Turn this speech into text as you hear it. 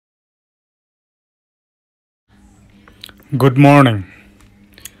Good morning.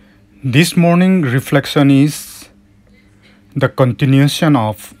 This morning reflection is the continuation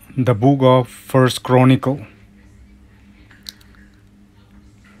of the book of First Chronicle.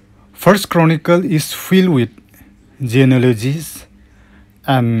 First Chronicle is filled with genealogies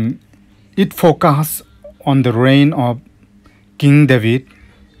and it focuses on the reign of King David,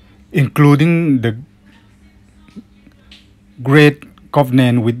 including the great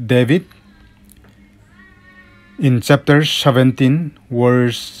covenant with David in chapter 17,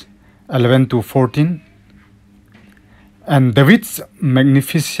 verse 11 to 14, and David's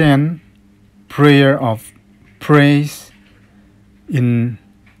magnificent prayer of praise in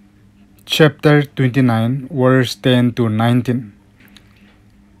chapter 29, verse 10 to 19.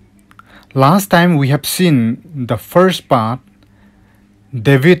 Last time we have seen the first part,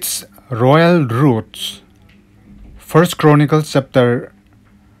 David's royal roots, First Chronicles chapter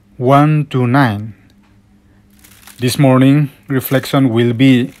 1 to 9. This morning reflection will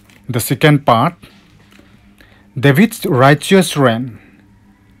be the second part, David's righteous reign,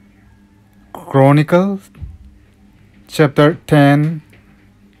 Chronicles chapter 10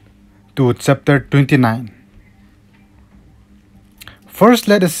 to chapter 29. First,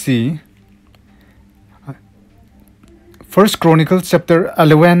 let us see First Chronicles chapter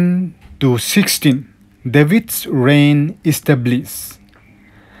 11 to 16, David's reign established.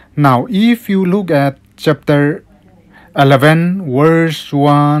 Now, if you look at chapter 11 verse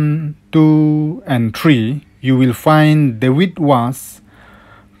 1, 2 and 3, you will find David was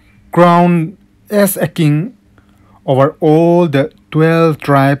crowned as a king over all the 12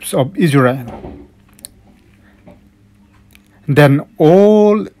 tribes of Israel. Then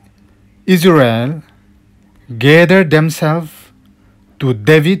all Israel gathered themselves to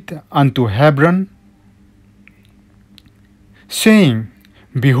David unto Hebron, saying,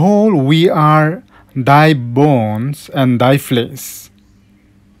 Behold, we are thy bones and thy flesh.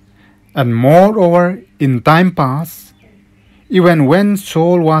 And moreover, in time past, even when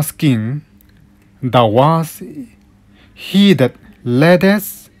Saul was king, thou wast he that led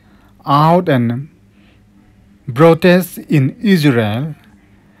us out and brought us in Israel.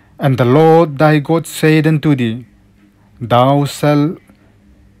 And the Lord thy God said unto thee, Thou shalt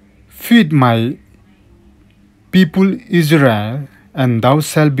feed my people Israel, and thou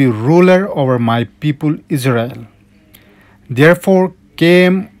shalt be ruler over my people Israel. Therefore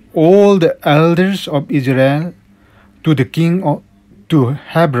came all the elders of Israel to the king to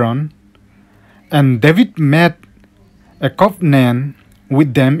Hebron, and David made a covenant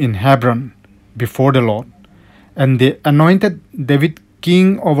with them in Hebron before the Lord, and they anointed David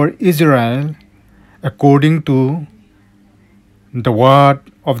king over Israel according to the word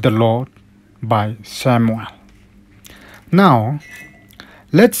of the Lord by Samuel. Now,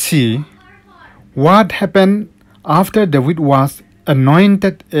 let's see what happened after David was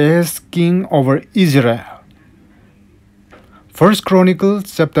anointed as king over Israel. First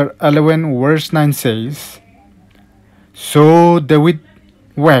Chronicles chapter 11 verse 9 says, So David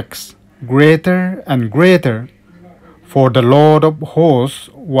waxed greater and greater, for the Lord of hosts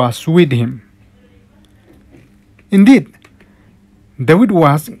was with him. Indeed, David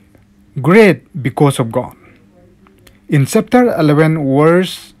was great because of God. In chapter 11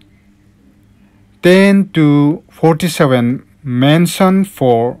 verse 10 to 47 mention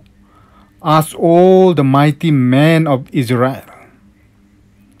for us all the mighty men of Israel.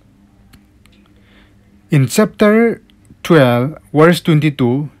 In chapter 12 verse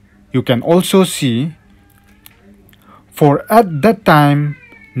 22 you can also see, For at that time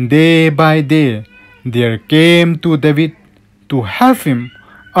day by day there came to David to help him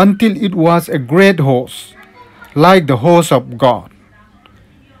until it was a great host, like the host of God.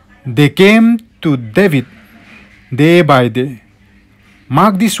 They came to David day by day.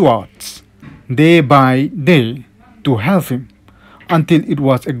 Mark these words, day by day, to help him, until it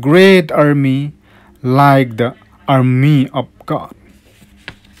was a great army like the army of God.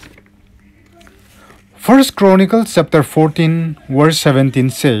 First Chronicles chapter 14 verse 17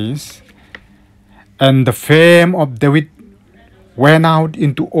 says, And the fame of David went out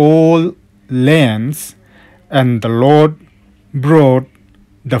into all lands, and the Lord brought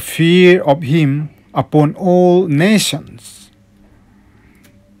the fear of him upon all nations.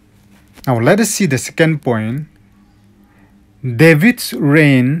 Now let us see the second point. David's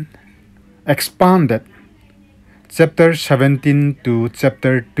reign expanded, chapter 17 to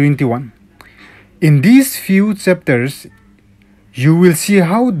chapter 21. In these few chapters, you will see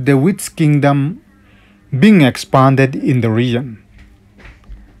how David's kingdom being expanded in the region.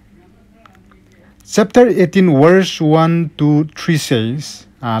 Chapter 18 verse 1 to 3 says,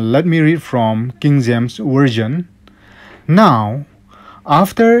 let me read from King James Version. Now,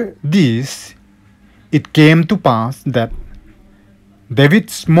 after this, it came to pass that David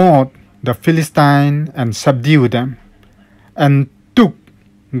smote the Philistines and subdued them, and took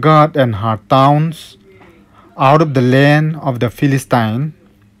Gath and her towns out of the land of the Philistines.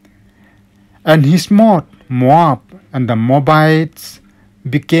 And he smote Moab, and the Moabites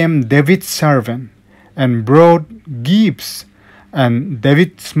became David's servant, and brought gifts. And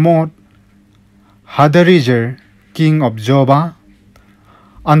David smote Hadarezer, king of Zobah,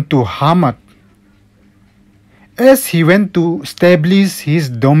 unto Hamath, as he went to establish his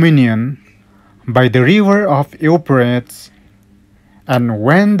dominion by the river of Euphrates. And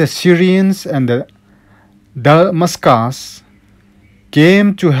when the Syrians and the Damascus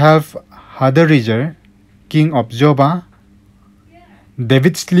came to help Hadarezer, king of Zobah,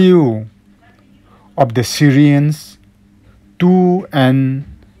 David slew of the Syrians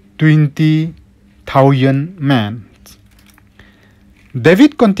 22,000 men.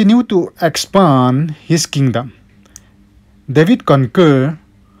 David continued to expand his kingdom. David conquered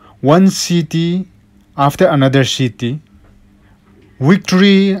one city after another city,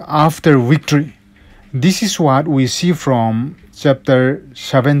 victory after victory. This is what we see from chapter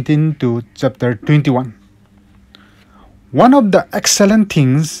 17 to chapter 21. One of the excellent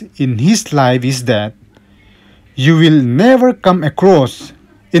things in his life is that you will never come across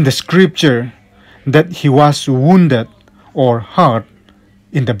in the scripture that he was wounded or hurt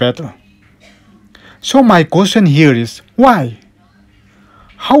in the battle. So my question here is, why?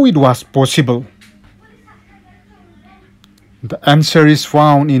 How it was possible? The answer is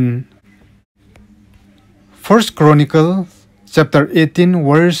found in 1 Chronicles chapter 18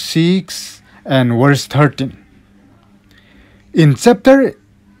 verse 6 and verse 13. In chapter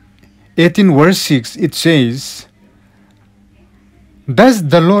 18 verse 6 it says, "Thus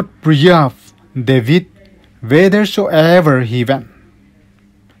the Lord preserved David whithersoever he went."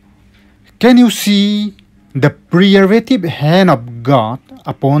 Can you see the preservative hand of God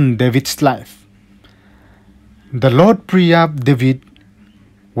upon David's life? The Lord preserved David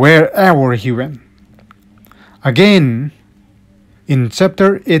wherever he went. Again, in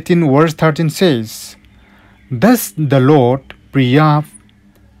chapter 18 verse 13 says, "Thus the Lord preserved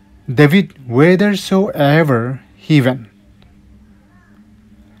David whithersoever he went."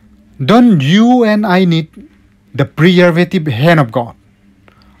 Don't you and I need the preservative hand of God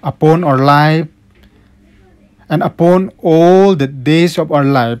upon our life and upon all the days of our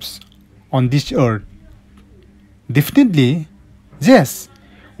lives on this earth? Definitely, yes,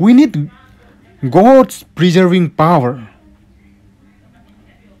 we need God's preserving power.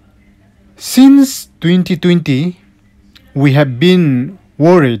 Since 2020, we have been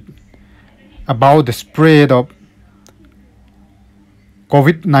worried about the spread of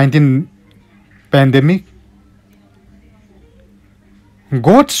COVID-19 pandemic.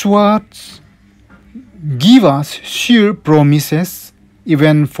 God's words give us sure promises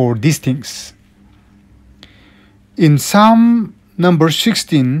even for these things. In Psalm number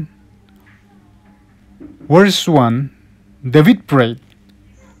 16, verse 1, David prayed,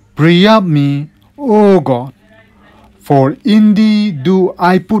 "Preserve me, O God, for in thee do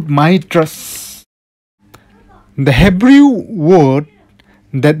I put my trust." The Hebrew word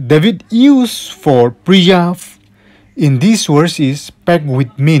that David used for preserve in this verse is packed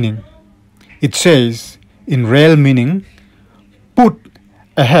with meaning. It says, in real meaning, put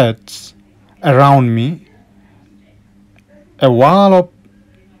a hedge around me, a wall of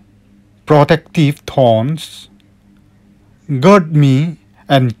protective thorns, guard me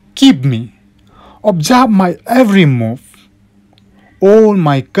and keep me, observe my every move, all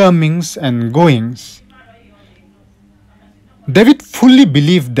my comings and goings. David fully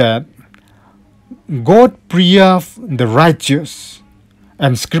believed that God preserved the righteous,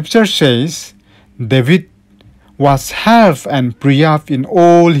 and scripture says David was helped and preserved in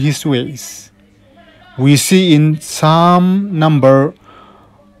all his ways. We see in Psalm number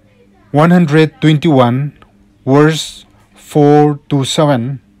 121 verse 4 to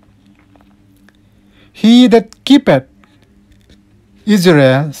 7, "He that keepeth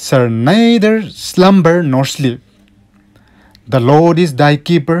Israel shall neither slumber nor sleep. The Lord is thy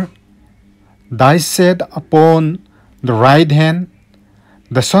keeper, thy set upon the right hand.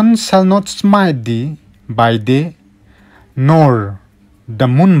 The sun shall not smite thee by day, nor the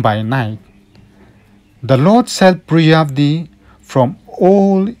moon by night. The Lord shall preserve thee from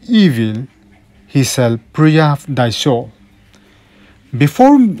all evil, he shall preserve thy soul."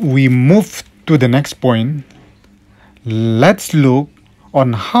 Before we move to the next point, let's look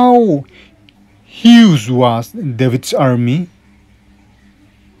on how huge was David's army.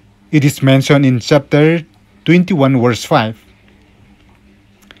 It is mentioned in chapter 21 verse 5.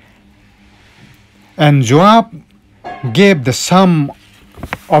 And Joab gave the sum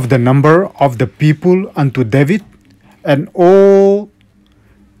of the number of the people unto David, and all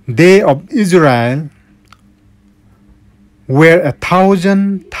they of Israel were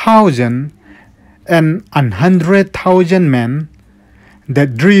 1,000,000 and 100,000 men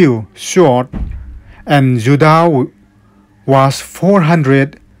that drew sword, and Judah was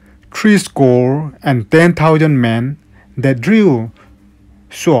 400 threescore and 10,000 men that drew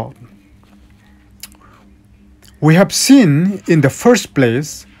sword. We have seen in the first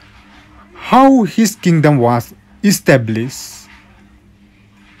place how his kingdom was established.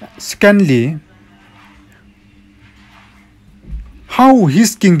 Secondly, how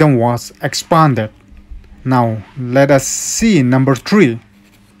his kingdom was expanded. Now let us see number 3.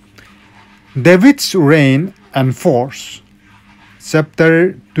 David's reign and force.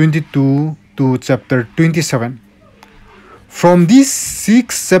 Chapter 22 to chapter 27. From these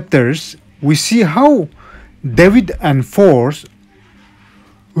 6 chapters, we see how David enforced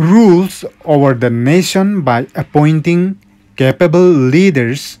rules over the nation by appointing capable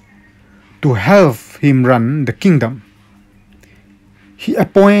leaders to help him run the kingdom. He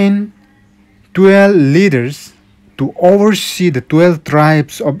appointed 12 leaders to oversee the 12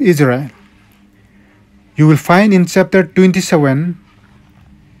 tribes of Israel. You will find in chapter 27,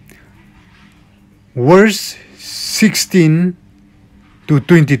 verse 16 to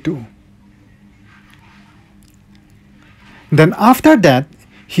 22. Then after that,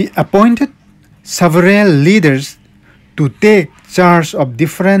 he appointed several leaders to take charge of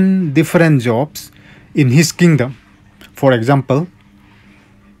different jobs in his kingdom. For example,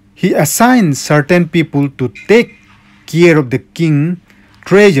 he assigned certain people to take care of the king's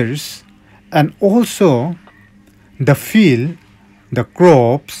treasures and also the field, the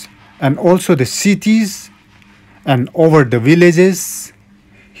crops, and also the cities and over the villages.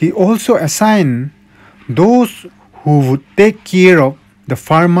 He also assigned those who would take care of the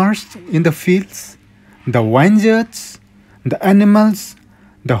farmers in the fields, the vineyards, the animals,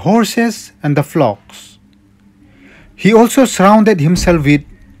 the horses, and the flocks. He also surrounded himself with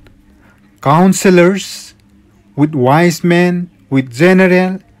counselors, with wise men, with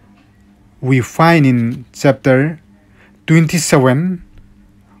generals. We find in chapter 27,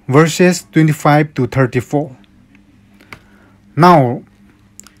 verses 25 to 34. Now,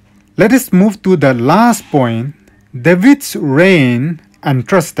 let us move to the last point, David's reign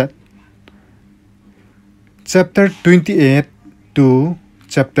entrusted. Chapter 28 to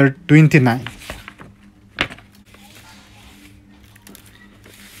chapter 29.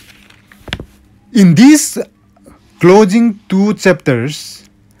 In these closing 2 chapters,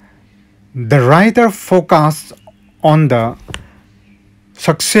 the writer focused on the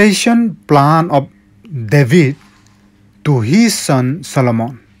succession plan of David to his son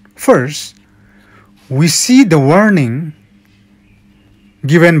Solomon. First, we see the warning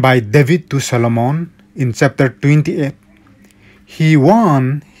given by David to Solomon in chapter 28. He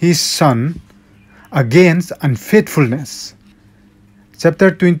warned his son against unfaithfulness.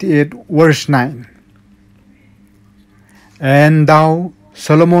 Chapter 28, verse 9. And thou,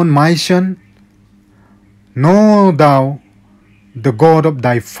 Solomon my son, know thou the God of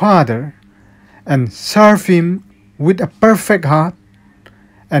thy father, and serve him with a perfect heart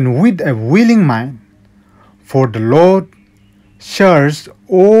and with a willing mind. For the Lord searches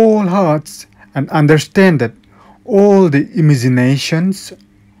all hearts and understandeth all the imaginations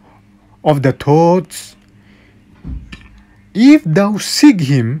of the thoughts. If thou seek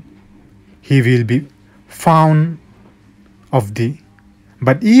him, he will be found of thee.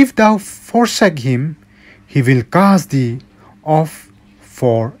 But if thou forsake him, he will cast thee off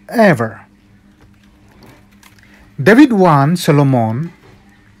forever. David warned Solomon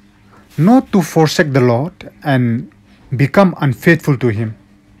not to forsake the Lord and become unfaithful to him.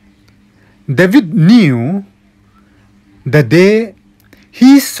 David knew the day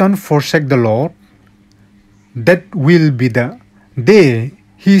his son forsake the Lord, that will be the day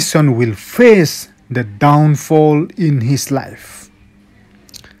his son will face the downfall in his life.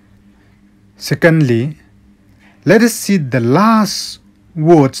 Secondly, let us see the last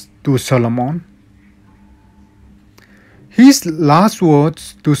words to Solomon. His last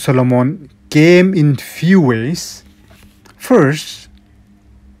words to Solomon came in few ways. First,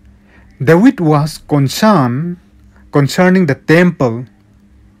 David was concerned concerning the temple.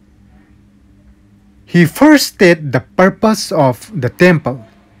 He first stated the purpose of the temple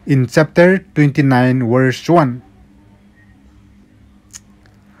in chapter 29, verse 1.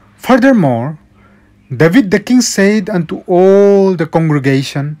 Furthermore, David the king said unto all the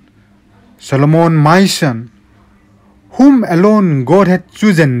congregation, Solomon my son whom alone God had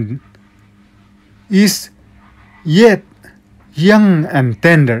chosen, is yet young and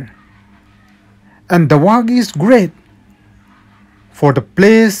tender, and the work is great, for the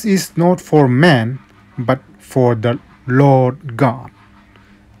place is not for man, but for the Lord God.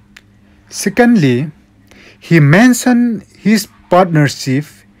 Secondly, he mentioned his partnership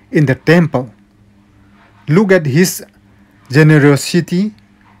in the temple. Look at his generosity.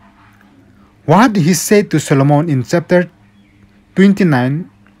 What he said to Solomon in chapter 29,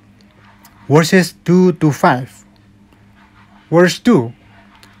 verses 2 to 5. Verse 2.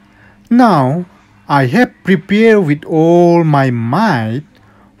 Now I have prepared with all my might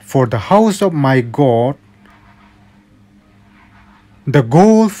for the house of my God the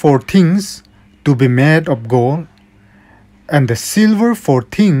gold for things to be made of gold, and the silver for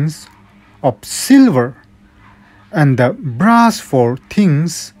things of silver, and the brass for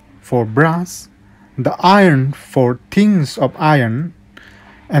things for brass, the iron for things of iron,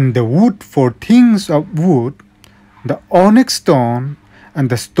 and the wood for things of wood, the onyx stone, and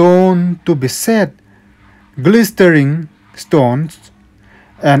the stone to be set, glistering stones,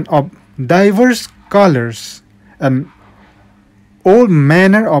 and of divers colors, and all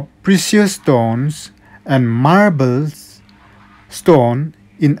manner of precious stones, and marbles stone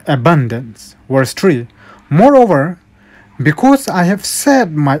in abundance. Verse 3. Moreover, because I have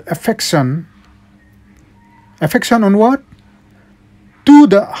set my affection on what? To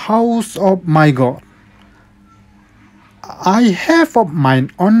the house of my God, I have of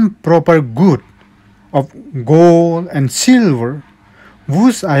mine own proper good of gold and silver,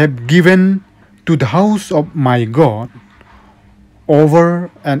 which I have given to the house of my God, over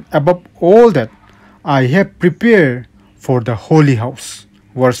and above all that I have prepared for the holy house.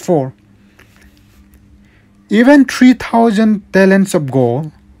 Verse 4. Even 3,000 talents of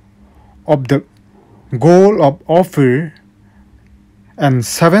gold, of the gold of Ophir, and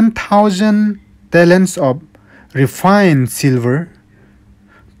 7,000 talents of refined silver,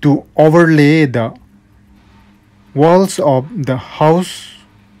 to overlay the walls of the house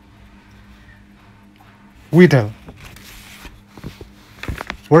withal.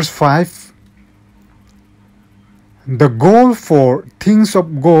 Verse 5. The gold for things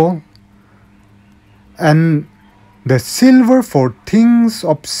of gold, and the silver for things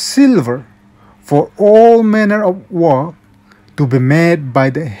of silver, for all manner of work to be made by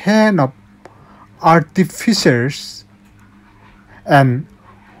the hand of artificers. And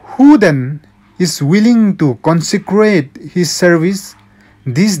who then is willing to consecrate his service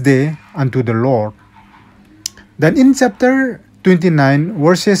this day unto the Lord? Then in chapter 29,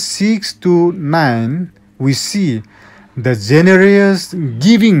 verses 6 to 9, we see the generous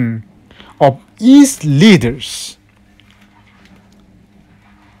giving of his leaders.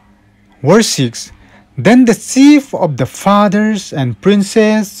 Verse 6. Then the chief of the fathers and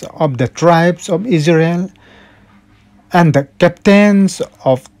princes of the tribes of Israel, and the captains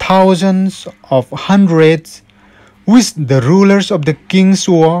of thousands of hundreds, which the rulers of the king's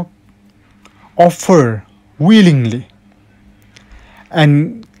work, offer willingly,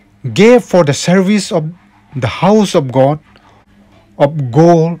 and gave for the service of the house of God of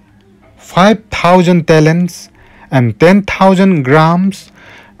gold 5,000 talents, and 10,000 grams,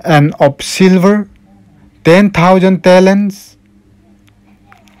 and of silver 10,000 talents,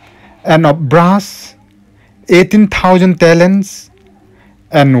 and of brass 18,000 talents,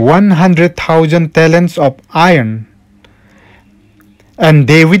 and 100,000 talents of iron. And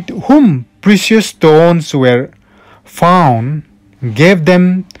they with whom precious stones were found gave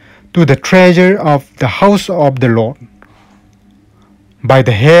them to the treasure of the house of the Lord, by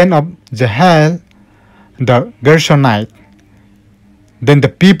the hand of Jehiel the Gershonite. Then the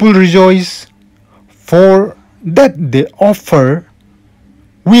people rejoice, for that they offer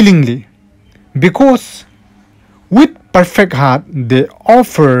willingly, because with perfect heart they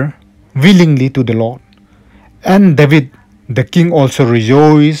offer willingly to the Lord. And David the king also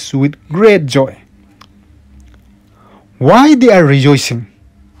rejoiced with great joy. Why they are rejoicing?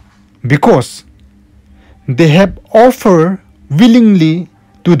 Because they have offered willingly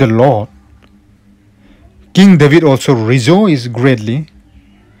to the Lord. King David also rejoiced greatly.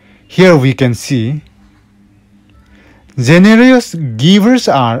 Here we can see generous givers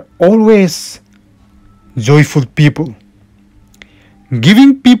are always joyful people.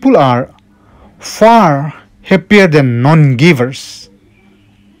 Giving people are far happier than non-givers.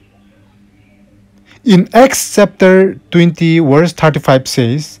 In Acts chapter 20 verse 35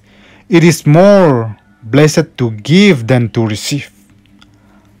 says, "It is more blessed to give than to receive."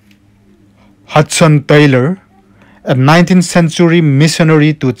 Hudson Taylor, a 19th century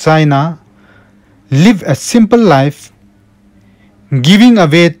missionary to China, lived a simple life giving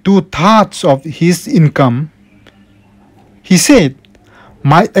away 2/3 of his income. He said,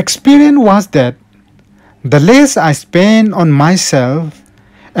 "My experience was that the less I spent on myself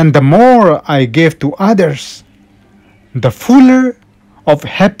and the more I gave to others, the fuller of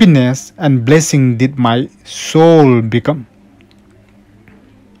happiness and blessing did my soul become."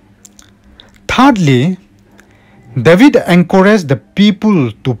 Thirdly, David encouraged the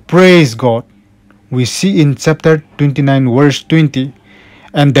people to praise God. We see in chapter 29 verse 20,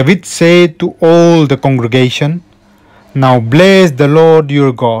 "And David said to all the congregation, 'Now bless the Lord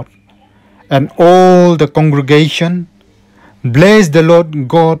your God.' And all the congregation blessed the Lord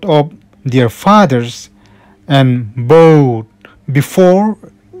God of their fathers and bowed before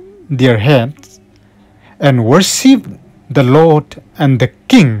their heads and worshipped the Lord and the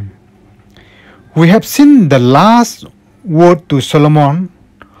King." We have seen the last word to Solomon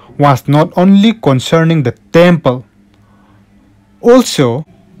was not only concerning the temple, also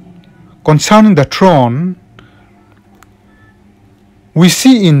concerning the throne. We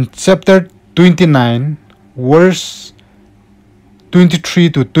see in chapter 29, verse 23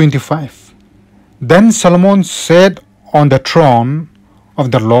 to 25. "Then Solomon sat on the throne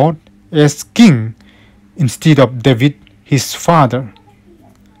of the Lord as king instead of David his father,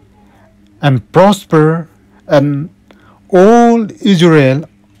 and prospered, and all Israel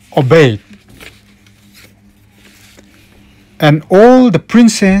obeyed. And all the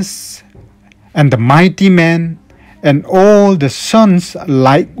princes and the mighty men and all the sons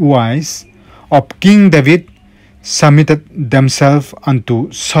likewise of King David submitted themselves unto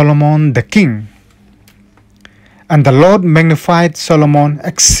Solomon the king. And the Lord magnified Solomon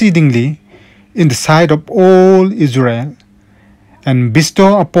exceedingly in the sight of all Israel, and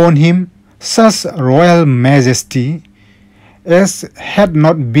bestowed upon him such royal majesty as had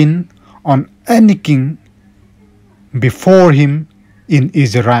not been on any king before him in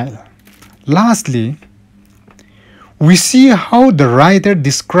Israel." Lastly, we see how the writer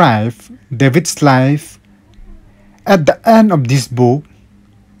describes David's life at the end of this book.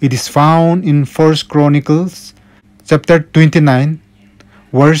 It is found in 1 Chronicles chapter 29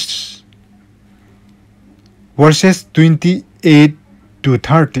 verses 28 to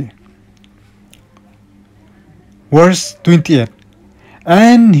 30. Verse 28.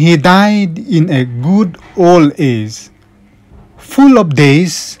 "And he died in a good old age, full of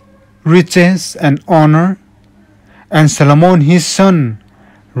days, riches, and honor. And Solomon his son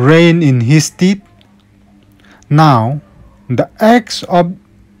reigned in his stead. Now the acts of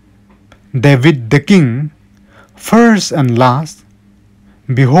David the king, first and last,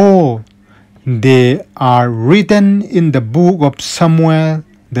 behold, they are written in the book of Samuel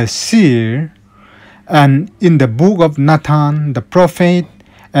the seer, and in the book of Nathan the prophet,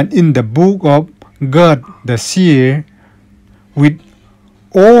 and in the book of Gad the seer, with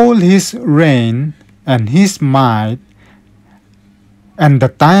all his reign and his might, and the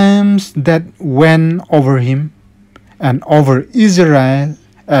times that went over him, and over Israel,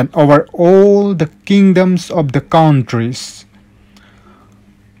 and over all the kingdoms of the countries."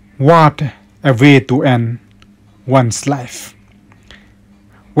 What a way to end one's life.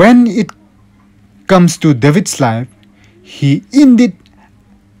 When it comes to David's life, he indeed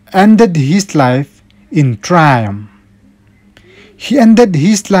ended his life in triumph. He ended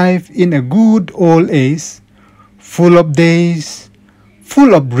his life in a good old age, full of days,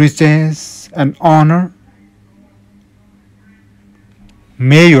 full of riches and honor.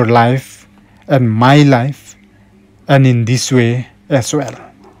 May your life and my life end in this way as well.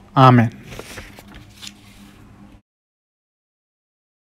 Amen.